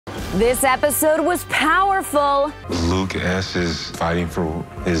This episode was powerful. Luke S. is fighting for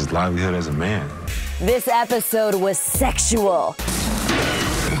his livelihood as a man. This episode was sexual.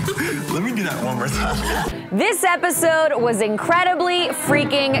 Let me do that one more time. This episode was incredibly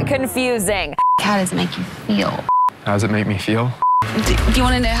freaking confusing. How does it make you feel? How does it make me feel? Do you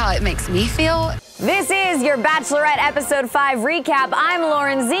want to know how it makes me feel? This is your Bachelorette Episode 5 recap. I'm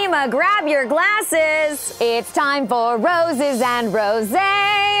Lauren Zima. Grab your glasses. It's time for Roses and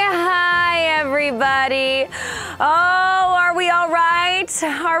Rosé. Hi, everybody. Oh, are we all right?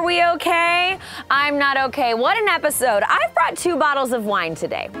 Are we okay? I'm not okay. What an episode. I've brought 2 bottles of wine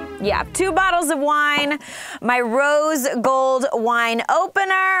today. Yeah, 2 bottles of wine. My rose gold wine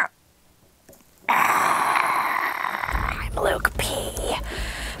opener. I'm Luke P.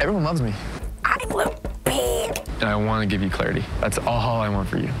 Everyone loves me. I'm Luke P. And I want to give you clarity. That's all I want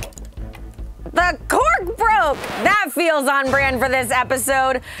for you. The cork broke. That feels on brand for this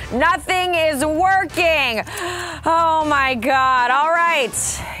episode. Nothing is working. Oh my God. All right,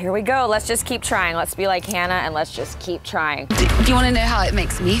 here we go. Let's just keep trying. Let's be like Hannah and let's just keep trying. Do you want to know how it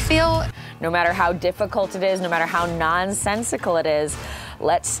makes me feel? No matter how difficult it is, no matter how nonsensical it is,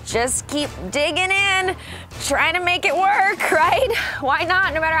 let's just keep digging in, trying to make it work, right? Why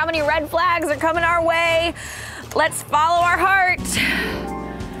not? No matter how many red flags are coming our way, let's follow our heart.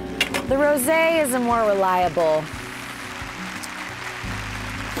 The rosé is a more reliable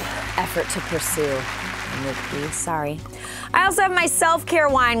effort to pursue. Sorry. I also have my self-care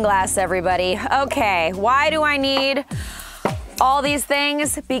wine glass, everybody. Okay, why do I need all these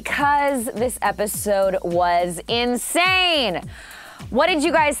things? Because this episode was insane. What did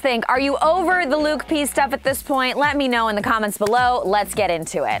you guys think? Are you over the Luke P stuff at this point? Let me know in the comments below. Let's get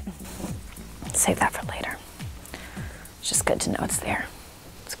into it. Save that for later. It's just good to know it's there.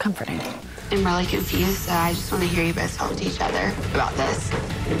 It's comforting. I'm really confused, so I just want to hear you both talk to each other about this.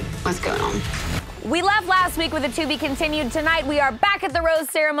 What's going on? We left last week with a to be continued. Tonight we are back at the rose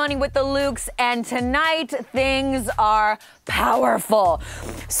ceremony with the Lukes, and tonight things are powerful.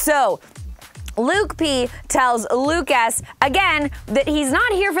 So, Luke P tells Luke S again that he's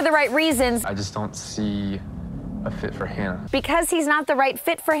not here for the right reasons. I just don't see a fit for Hannah. Because he's not the right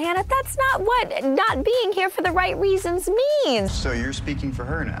fit for Hannah, that's not what not being here for the right reasons means. So you're speaking for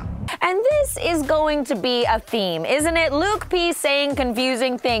her now? And this is going to be a theme, isn't it? Luke P saying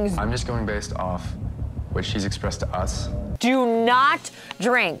confusing things. I'm just going based off what she's expressed to us. Do not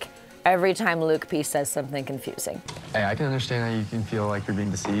drink every time Luke P says something confusing. Hey, I can understand how you can feel like you're being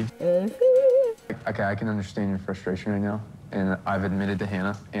deceived. Okay, I can understand your frustration right now. And I've admitted to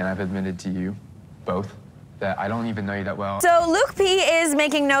Hannah, and I've admitted to you, both, that I don't even know you that well. So Luke P is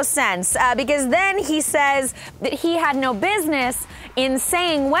making no sense because then he says that he had no business in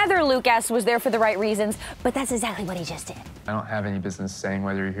saying whether Luke S was there for the right reasons, but that's exactly what he just did. I don't have any business saying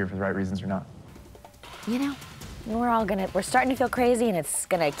whether you're here for the right reasons or not. You know, we're starting to feel crazy and it's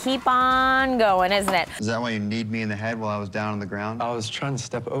gonna keep on going, isn't it? Is that why you kneed me in the head while I was down on the ground? I was trying to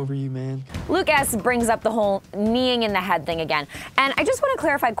step over you, man. Luke S brings up the whole kneeing in the head thing again. And I just want to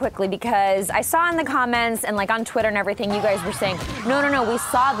clarify quickly because I saw in the comments and like on Twitter and everything, you guys were saying, no, we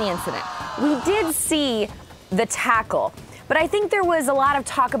saw the incident. We did see the tackle, but I think there was a lot of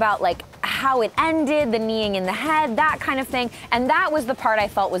talk about like how it ended, the kneeing in the head, that kind of thing. And that was the part I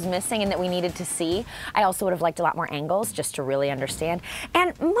felt was missing and that we needed to see. I also would have liked a lot more angles just to really understand.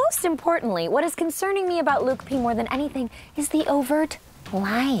 And most importantly, what is concerning me about Luke P more than anything is the overt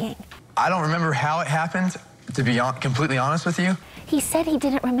lying. I don't remember how it happened, to be completely honest with you. He said he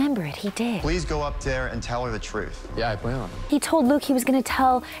didn't remember it. He did. Please go up there and tell her the truth. Yeah, I plan on it. He told Luke he was going to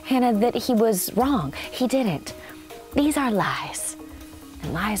tell Hannah that he was wrong. He didn't. These are lies.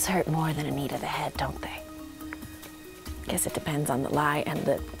 And lies hurt more than a knee to the head, don't they? Guess it depends on the lie and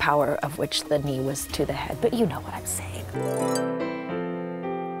the power of which the knee was to the head, but you know what I'm saying.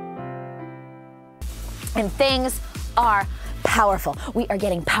 And things are powerful. We are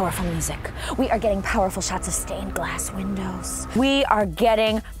getting powerful music. We are getting powerful shots of stained glass windows. We are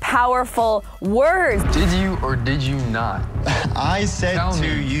getting powerful words. Did you or did you not? I said Tell to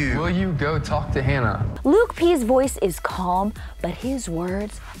me, you. will you go talk to Hannah? Luke P's voice is calm, but his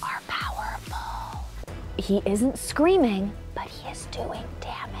words are powerful. He isn't screaming, but he is doing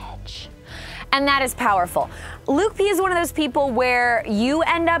damage. And that is powerful. Luke P is one of those people where you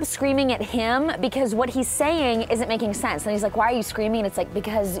end up screaming at him because what he's saying isn't making sense. And he's like, why are you screaming? And it's like,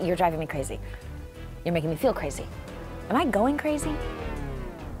 because you're driving me crazy. You're making me feel crazy. Am I going crazy?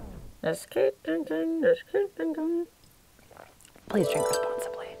 Just keep thinking, just keep thinking. Please drink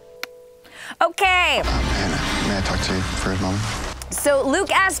responsibly. Okay. Hannah, may I talk to you for a moment? So Luke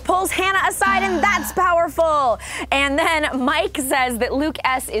S. pulls Hannah aside, and that's powerful. And then Mike says that Luke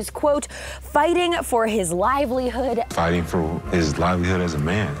S. is, quote, fighting for his livelihood. Fighting for his livelihood as a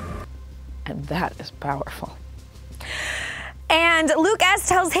man. And that is powerful. And Luke S.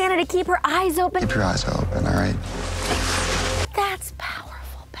 tells Hannah to keep her eyes open. Keep your eyes open, all right? That's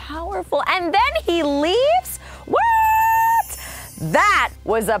powerful, powerful. And then he leaves? What? That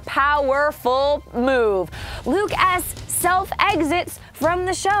was a powerful move. Luke S. self-exits from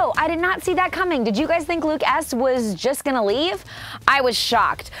the show. I did not see that coming. Did you guys think Luke S. was just gonna leave? I was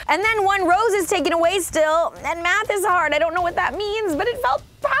shocked. And then one rose is taken away still, and math is hard. I don't know what that means, but it felt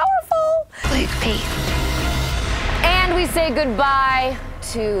powerful. Luke P. And we say goodbye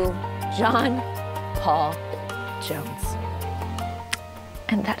to John Paul Jones.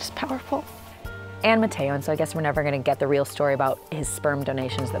 And that is powerful. And Mateo, and so I guess we're never gonna get the real story about his sperm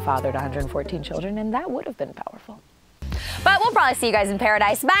donations that fathered 114 children, and that would have been powerful. But we'll probably see you guys in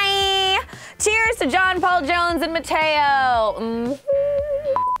paradise. Bye! Cheers to John Paul Jones and Mateo.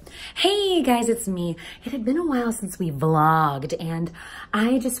 Hey guys, it's me. It had been a while since we vlogged, and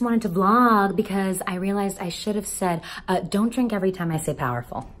I just wanted to vlog because I realized I should have said, don't drink every time I say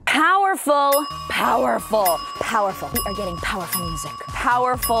powerful. Powerful, powerful, powerful. We are getting powerful music.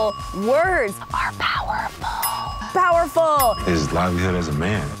 Powerful words are powerful. Powerful. His livelihood as a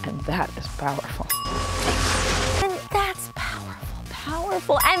man. And that is powerful. And that's powerful,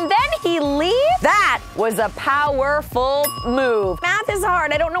 powerful. And then he leaves? That was a powerful move. Math is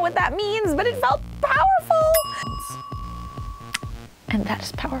hard. I don't know what that means, but it felt powerful. And that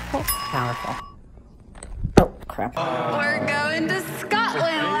is powerful. Powerful. Oh, crap. We're going to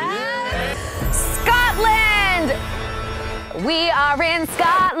Scotland, lads. Scotland! We are in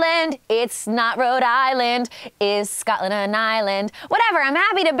Scotland. It's not Rhode Island. Is Scotland an island? Whatever, I'm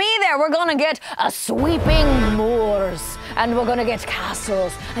happy to be there. We're gonna get a sweeping moors, and we're gonna get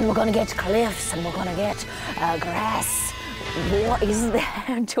castles, and we're gonna get cliffs, and we're gonna get grass. What is that?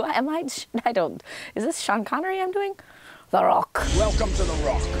 Is this Sean Connery I'm doing? The Rock. Welcome to The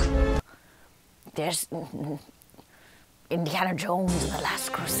Rock. There's Indiana Jones and the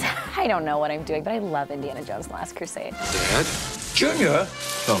Last Crusade. I don't know what I'm doing, but I love Indiana Jones and the Last Crusade. Dad? Junior?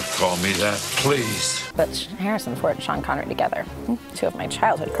 Don't call me that, please. But Harrison Ford and Sean Connery together. Two of my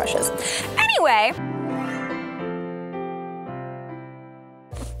childhood crushes. Anyway.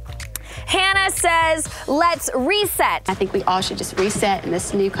 Hannah says, let's reset. I think we all should just reset in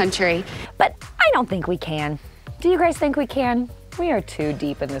this new country. But I don't think we can. Do you guys think we can? We are too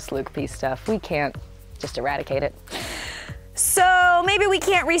deep in this Luke P stuff. We can't just eradicate it. So maybe we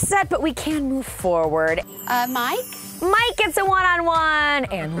can't reset, but we can move forward. Mike? Mike gets a one-on-one,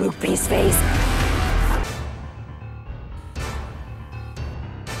 and Luke P's face.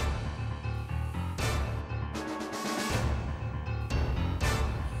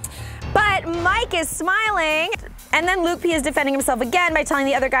 But Mike is smiling, and then Luke P is defending himself again by telling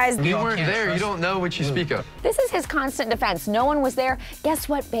the other guys, You weren't there, you don't know what you speak of. This is his constant defense. No one was there. Guess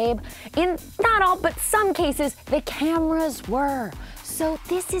what, babe? In not all, but some cases, the cameras were. So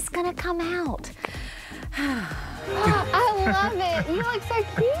this is gonna come out. I love it. You look so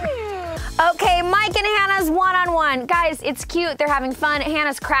cute. Okay, Mike and Hannah's one-on-one. Guys, it's cute. They're having fun.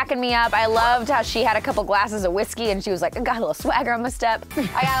 Hannah's cracking me up. I loved how she had a couple glasses of whiskey and she was like, I got a little swagger on my step.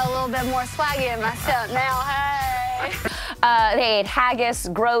 I got a little bit more swaggy in my step now, hey. They ate haggis,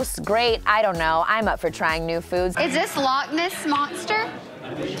 gross, great. I don't know. I'm up for trying new foods. Is this Loch Ness Monster?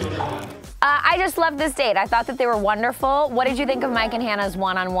 I just loved this date. I thought that they were wonderful. What did you think of Mike and Hannah's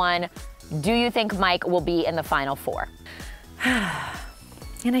one-on-one? Do you think Mike will be in the final four?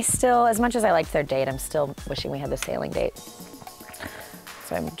 And I still, as much as I liked their date, I'm still wishing we had the sailing date.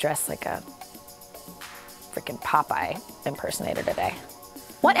 So I'm dressed like a freaking Popeye impersonator today.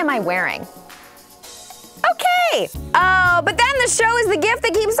 What am I wearing? Okay. Oh, but then the show is the gift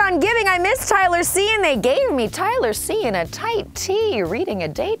that keeps on giving. I miss Tyler C, and they gave me Tyler C in a tight tee reading a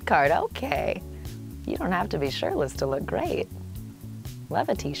date card. Okay. You don't have to be shirtless to look great. Love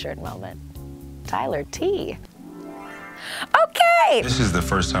a t-shirt moment. Tyler T. Okay. This is the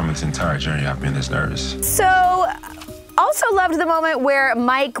first time in this entire journey I've been this nervous. So, also loved the moment where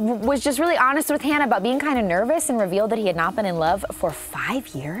Mike was just really honest with Hannah about being kind of nervous and revealed that he had not been in love for 5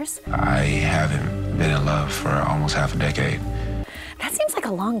 years. I haven't been in love for almost half a decade. That seems like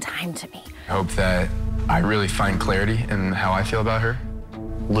a long time to me. I hope that I really find clarity in how I feel about her.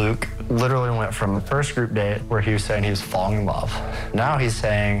 Luke literally went from the first group date where he was saying he was falling in love. Now he's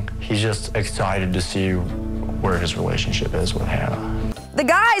saying he's just excited to see where his relationship is with Hannah. The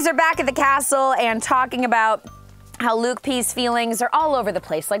guys are back at the castle and talking about how Luke P's feelings are all over the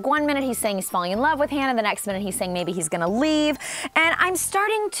place. Like 1 minute he's saying he's falling in love with Hannah, the next minute he's saying maybe he's gonna leave. And I'm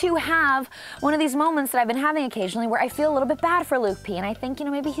starting to have one of these moments that I've been having occasionally where I feel a little bit bad for Luke P. And I think, you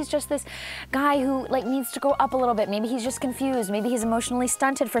know, maybe he's just this guy who like needs to grow up a little bit. Maybe he's just confused. Maybe he's emotionally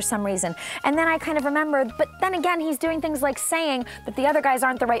stunted for some reason. And then I kind of remembered, but then again, he's doing things like saying that the other guys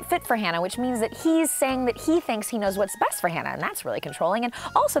aren't the right fit for Hannah, which means that he's saying that he thinks he knows what's best for Hannah, and that's really controlling. And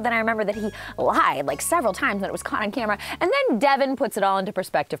also then I remember that he lied like several times, that it was caught on camera. And then Devin puts it all into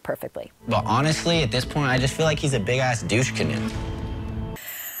perspective perfectly. But honestly, at this point, I just feel like he's a big-ass douche canoe. Okay,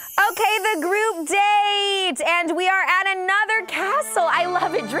 the group date, and we are at another castle. I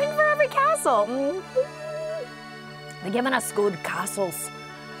love it. Drink for every castle. They're giving us good castles.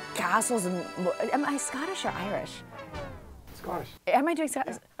 Castles, and am I Scottish or Irish? Scottish. Am I doing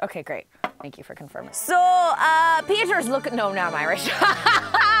Scottish? Okay, great. Thank you for confirming. So, Peter's looking, no, now I'm Irish.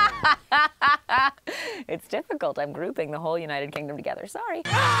 It's difficult. I'm grouping the whole United Kingdom together. Sorry.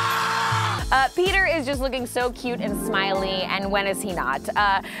 Peter is just looking so cute and smiley, and when is he not?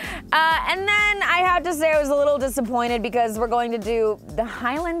 And then I have to say I was a little disappointed because we're going to do the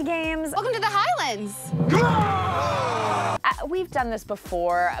Highland Games. Welcome to the Highlands. We've done this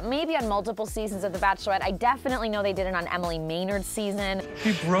before, maybe on multiple seasons of The Bachelorette. I definitely know they did it on Emily Maynard's season.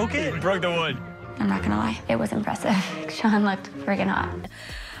 You broke it? Broke the wood. I'm not gonna lie, it was impressive. Sean looked friggin' hot.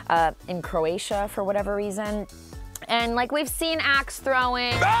 In Croatia for whatever reason. And like we've seen axe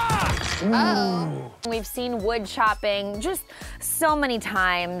throwing. Oh. We've seen wood chopping just so many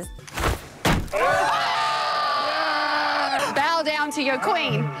times. Bow down to your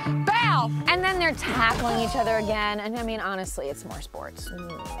queen. Bow! And then they're tackling each other again. And I mean, honestly, it's more sports.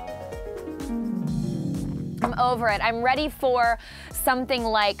 I'm over it. I'm ready for something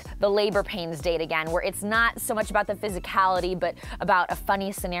like the labor pains date again, where it's not so much about the physicality, but about a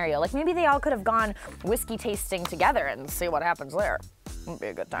funny scenario. Like maybe they all could have gone whiskey tasting together and see what happens there. Would be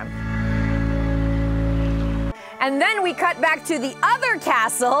a good time. And then we cut back to the other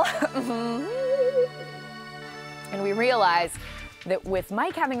castle. And we realize that with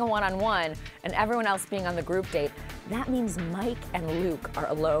Mike having a one-on-one and everyone else being on the group date, that means Mike and Luke are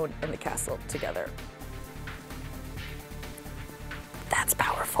alone in the castle together. That's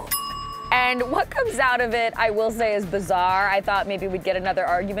powerful. And what comes out of it, I will say, is bizarre. I thought maybe we'd get another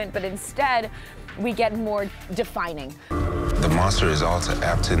argument, but instead, we get more defining. The monster is all too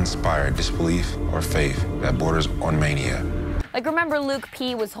apt to inspire disbelief or faith that borders on mania. Like, remember Luke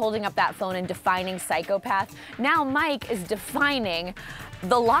P was holding up that phone and defining psychopath? Now Mike is defining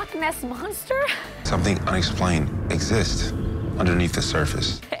the Loch Ness Monster? Something unexplained exists underneath the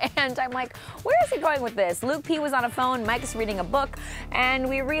surface. And I'm like, where is he going with this? Luke P was on a phone, Mike's reading a book, and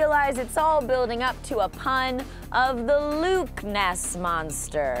we realize it's all building up to a pun of the Loch Ness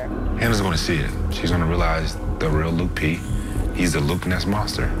Monster. Hannah's gonna see it. She's gonna realize the real Luke P, he's the Loch Ness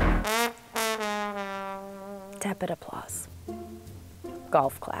Monster. Tepid applause.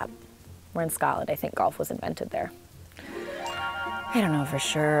 Golf clap. We're in Scotland. I think golf was invented there. I don't know for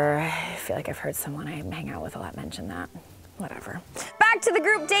sure. I feel like I've heard someone I hang out with a lot mention that. Whatever. Back to the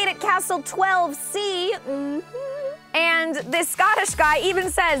group date at Castle 12C. And this Scottish guy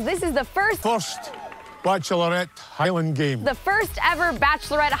even says this is the first Bachelorette Highland Games. The first ever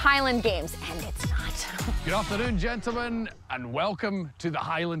Bachelorette Highland Games. And it's not. Good afternoon, gentlemen, and welcome to the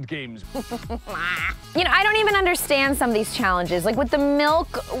Highland Games. You know, I don't even understand some of these challenges. Like with the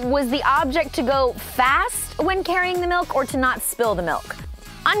milk, was the object to go fast when carrying the milk or to not spill the milk?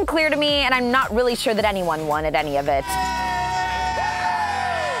 Unclear to me, and I'm not really sure that anyone won at any of it.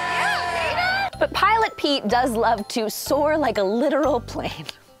 But Pilot Pete does love to soar like a literal plane.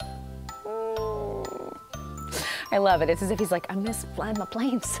 I love it. It's as if he's like, I miss flying my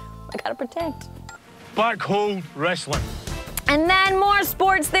planes. I gotta protect. Black hole wrestling. And then more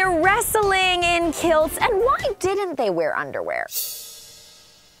sports. They're wrestling in kilts. And why didn't they wear underwear?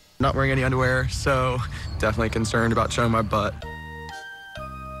 Not wearing any underwear, so definitely concerned about showing my butt.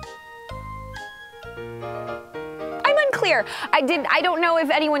 I'm unclear. I don't know if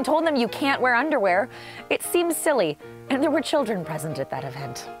anyone told them you can't wear underwear. It seems silly. And there were children present at that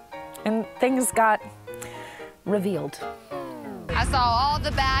event. And things got revealed. I saw all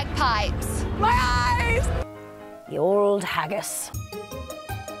the bagpipes. My eyes! The old haggis.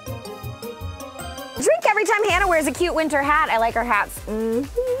 Drink every time Hannah wears a cute winter hat. I like her hats.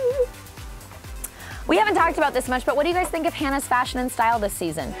 We haven't talked about this much, but what do you guys think of Hannah's fashion and style this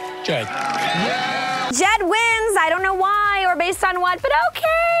season? Jed. Jed wins. I don't know why or based on what, but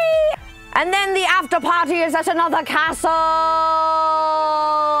okay. And then the after party is at another castle.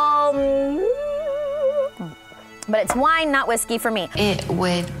 But it's wine, not whiskey for me. It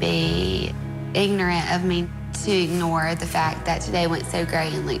would be ignorant of me to ignore the fact that today went so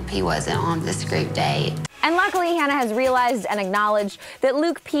great and Luke P wasn't on this group date. And luckily, Hannah has realized and acknowledged that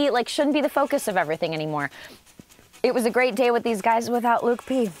Luke P shouldn't be the focus of everything anymore. It was a great day with these guys without Luke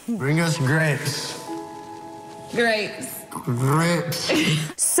P. Bring us grapes. Grapes. Grapes.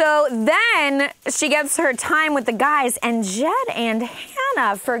 So then she gets her time with the guys, and Jed and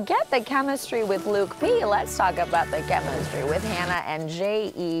Hannah forget the chemistry with Luke P. Let's talk about the chemistry with Hannah and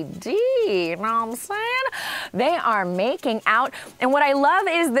JED. You know what I'm saying? They are making out. And what I love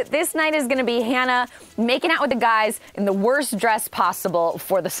is that this night is gonna be Hannah making out with the guys in the worst dress possible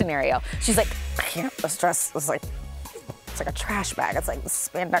for the scenario. She's like, I can't, this dress is like, it's like a trash bag. It's like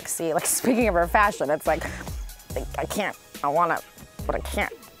spandexy. Like, speaking of her fashion, it's like, I can't, I want to, but I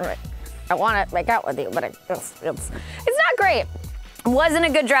can't. I want to make out with you, but it's not great. Wasn't a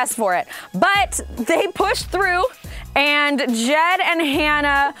good dress for it. But they pushed through, and Jed and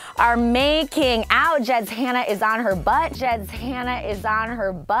Hannah are making out. Jed's Hannah is on her butt. Jed's Hannah is on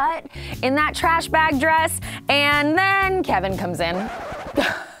her butt in that trash bag dress. And then Kevin comes in.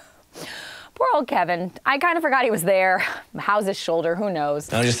 Poor old Kevin. I kind of forgot he was there. How's his shoulder? Who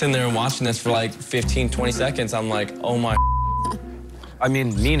knows? I was just sitting there and watching this for like 15, 20 seconds. I'm like, oh my. I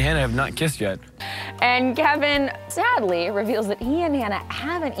mean, me and Hannah have not kissed yet. And Kevin sadly reveals that he and Hannah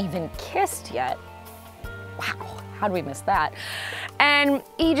haven't even kissed yet. Wow, how'd we miss that? And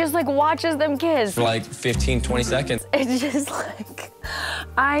he just like watches them kiss. For like 15, 20 seconds. It's just like,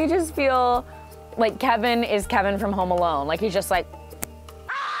 I just feel like Kevin is Kevin from Home Alone. Like he's just like,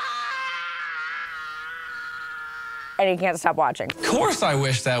 and he can't stop watching. Of course I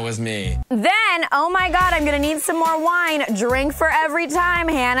wish that was me. Then, oh my God, I'm gonna need some more wine. Drink for every time.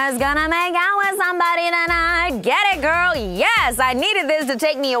 Hannah's gonna make out with somebody tonight. Get it, girl? Yes, I needed this to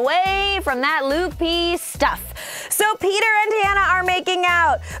take me away from that Luke P stuff. So Peter and Hannah are making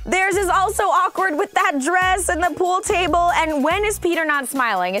out. Theirs is also awkward with that dress and the pool table. And when is Peter not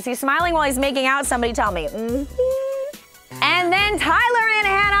smiling? Is he smiling while he's making out? Somebody tell me. And then Tyler and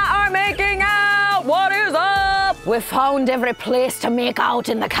Hannah are making out. What is up? We found every place to make out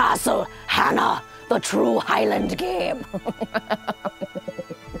in the castle. Hannah, the true Highland game.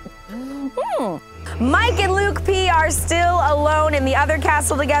 Mike and Luke P are still alone in the other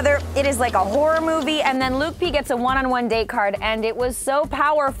castle together. It is like a horror movie, and then Luke P gets a one-on-one date card, and it was so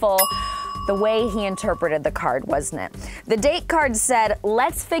powerful the way he interpreted the card, wasn't it? The date card said,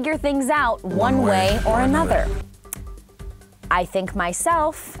 let's figure things out one way or another. I think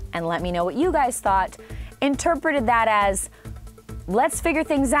myself, and let me know what you guys thought, interpreted that as, let's figure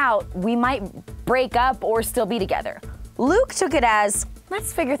things out. We might break up or still be together. Luke took it as,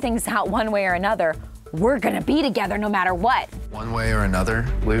 let's figure things out one way or another. We're gonna be together no matter what. One way or another,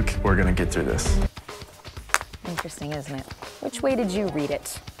 Luke, we're gonna get through this. Interesting, isn't it? Which way did you read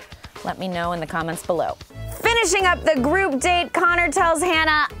it? Let me know in the comments below. Finishing up the group date, Connor tells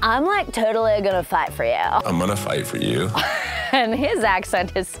Hannah, I'm like totally gonna fight for you. I'm gonna fight for you. And his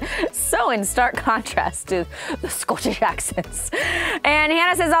accent is so in stark contrast to the Scottish accents. And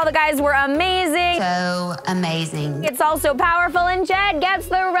Hannah says all the guys were amazing. So amazing. It's also powerful, and Jed gets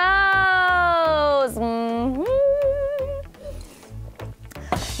the rose.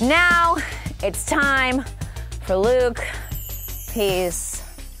 Now it's time for Luke P's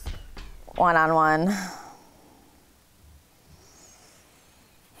one-on-one.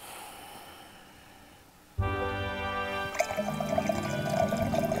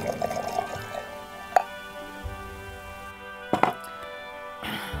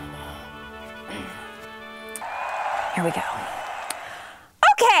 Here we go.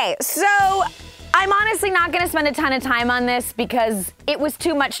 Okay, so I'm honestly not gonna spend a ton of time on this because it was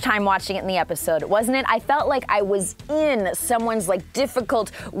too much time watching it in the episode, wasn't it? I felt like I was in someone's like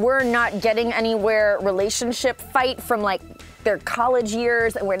difficult, we're not getting anywhere relationship fight from like their college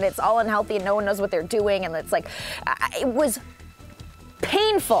years where it's all unhealthy and no one knows what they're doing, and it's like, it was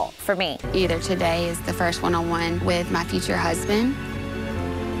painful for me. Either today is the first one-on-one with my future husband,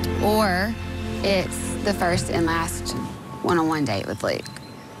 or it's the first and last one-on-one date with Luke.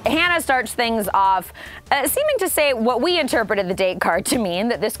 Hannah starts things off seeming to say what we interpreted the date card to mean,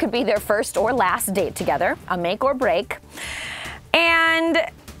 that this could be their first or last date together, a make or break. And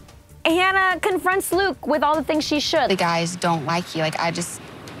Hannah confronts Luke with all the things she should. The guys don't like you. Like, I just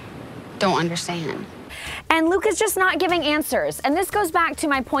don't understand. And Luke is just not giving answers. And this goes back to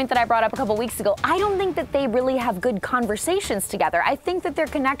my point that I brought up a couple weeks ago. I don't think that they really have good conversations together. I think that their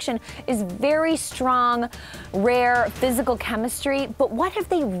connection is very strong, rare physical chemistry, but what have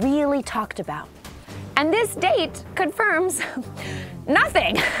they really talked about? And this date confirms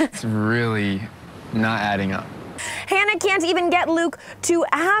nothing. It's really not adding up. Hannah can't even get Luke to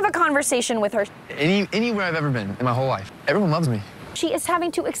have a conversation with her. Anywhere I've ever been in my whole life, everyone loves me. She is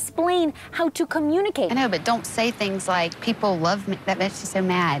having to explain how to communicate. I know, but don't say things like, people love me. That makes you so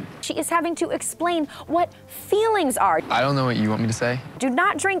mad. She is having to explain what feelings are. I don't know what you want me to say. Do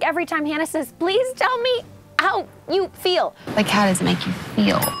not drink every time Hannah says, please tell me how you feel. Like, how does it make you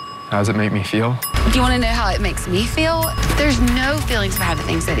feel? How does it make me feel? If you want to know how it makes me feel, there's no feelings behind the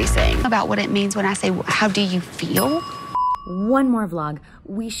things that he's saying. About what it means when I say, how do you feel? One more vlog.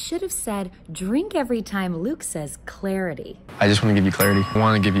 We should have said, drink every time Luke says clarity. I just want to give you clarity. I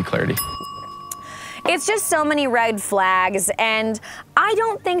want to give you clarity. It's just so many red flags, and I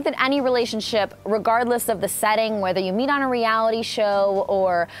don't think that any relationship, regardless of the setting, whether you meet on a reality show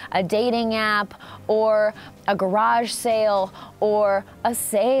or a dating app or a garage sale or a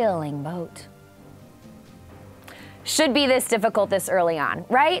sailing boat, should be this difficult this early on,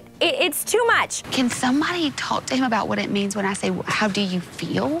 right? It's too much. Can somebody talk to him about what it means when I say, how do you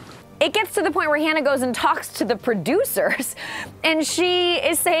feel? It gets to the point where Hannah goes and talks to the producers, and she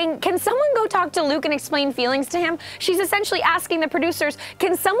is saying, can someone go talk to Luke and explain feelings to him? She's essentially asking the producers,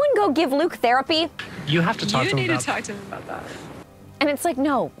 can someone go give Luke therapy? You have to talk to him about that. You need to talk to him about that. And it's like,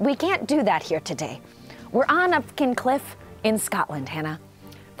 no, we can't do that here today. We're on a fucking cliff in Scotland, Hannah.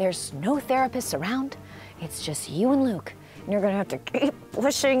 There's no therapists around. It's just you and Luke, and you're gonna have to keep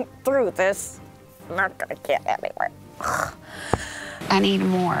pushing through this. I'm not gonna get anywhere. I need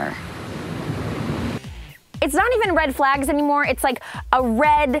more. It's not even red flags anymore. It's like a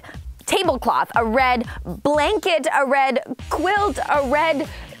red tablecloth, a red blanket, a red quilt, a red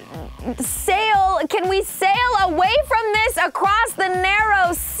sail. Can we sail away from this across the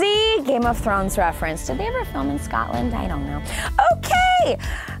narrow sea? Game of Thrones reference. Did they ever film in Scotland? I don't know. Okay.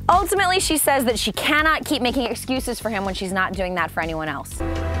 Ultimately, she says that she cannot keep making excuses for him when she's not doing that for anyone else.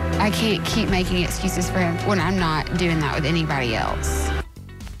 I can't keep making excuses for him when I'm not doing that with anybody else.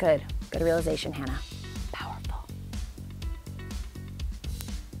 Good. Good realization, Hannah. Powerful.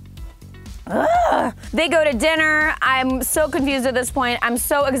 Ugh. They go to dinner. I'm so confused at this point. I'm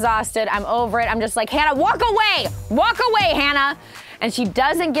so exhausted. I'm over it. I'm just like, Hannah, walk away! Walk away, Hannah! And she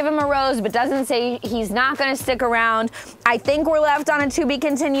doesn't give him a rose, but doesn't say he's not gonna stick around. I think we're left on a to be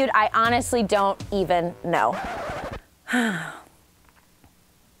continued. I honestly don't even know.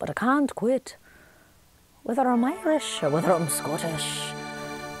 But I can't quit. Whether I'm Irish or whether I'm Scottish,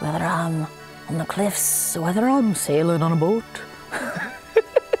 whether I'm on the cliffs or whether I'm sailing on a boat.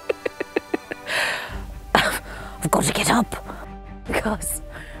 I've got to get up because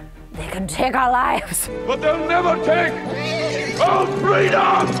they can take our lives. But they'll never take our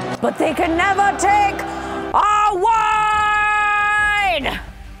freedom! But they can never take our wine!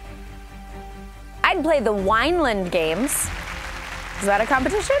 I'd play the Wineland games. Is that a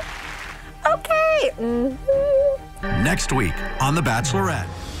competition? Okay. Next week on The Bachelorette.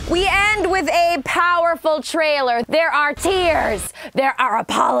 We end with a powerful trailer. There are tears, there are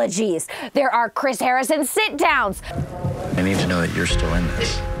apologies, there are Chris Harrison sit-downs. I need to know that you're still in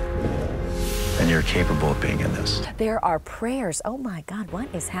this. And you're capable of being in this. There are prayers. Oh my God,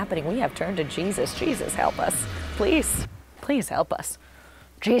 what is happening? We have turned to Jesus. Jesus, help us. Please, please help us.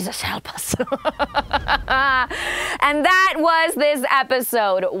 Jesus, help us. And that was this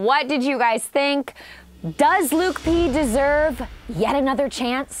episode. What did you guys think? Does Luke P deserve yet another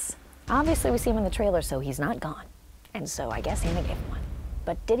chance? Obviously, we see him in the trailer, so he's not gone. And so I guess Hannah gave him one.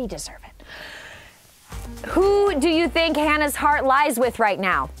 But did he deserve it? Who do you think Hannah's heart lies with right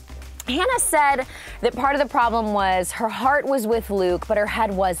now? Hannah said that part of the problem was her heart was with Luke, but her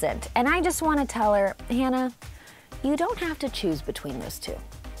head wasn't. And I just want to tell her, Hannah, you don't have to choose between those two.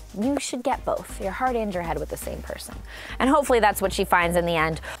 You should get both, your heart and your head with the same person. And hopefully that's what she finds in the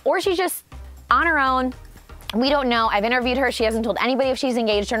end. Or she's just on her own. We don't know. I've interviewed her. She hasn't told anybody if she's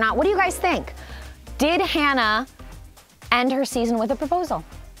engaged or not. What do you guys think? Did Hannah end her season with a proposal?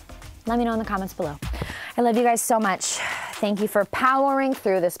 Let me know in the comments below. I love you guys so much. Thank you for powering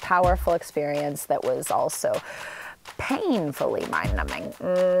through this powerful experience that was also painfully mind-numbing.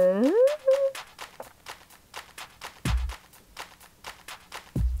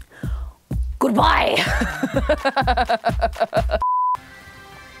 Goodbye.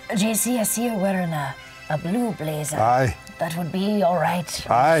 JC, I see you're wearing a blue blazer. Aye. That would be all right.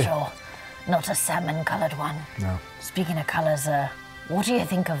 Aye. Sure. Not a salmon-colored one. No. Speaking of colors, what do you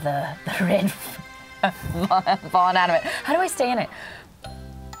think of the red falling out of it? How do I stay in it?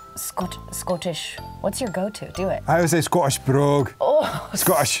 Scottish. What's your go-to? Do it. I would say Scottish brogue. Oh.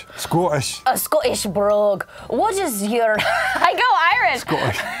 Scottish. A Scottish brogue. What is your... I go Irish.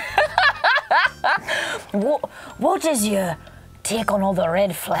 Scottish. What is your take on all the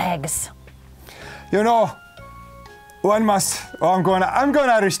red flags? You know, One must. Oh, I'm going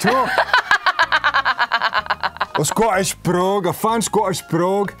Irish too. A Scottish brogue, a fun Scottish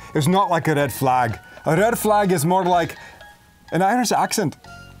brogue is not like a red flag. A red flag is more like an Irish accent.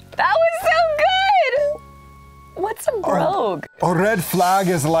 That was so good! What's a brogue? A red flag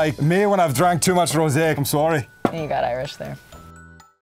is like me when I've drank too much rosé, I'm sorry. You got Irish there.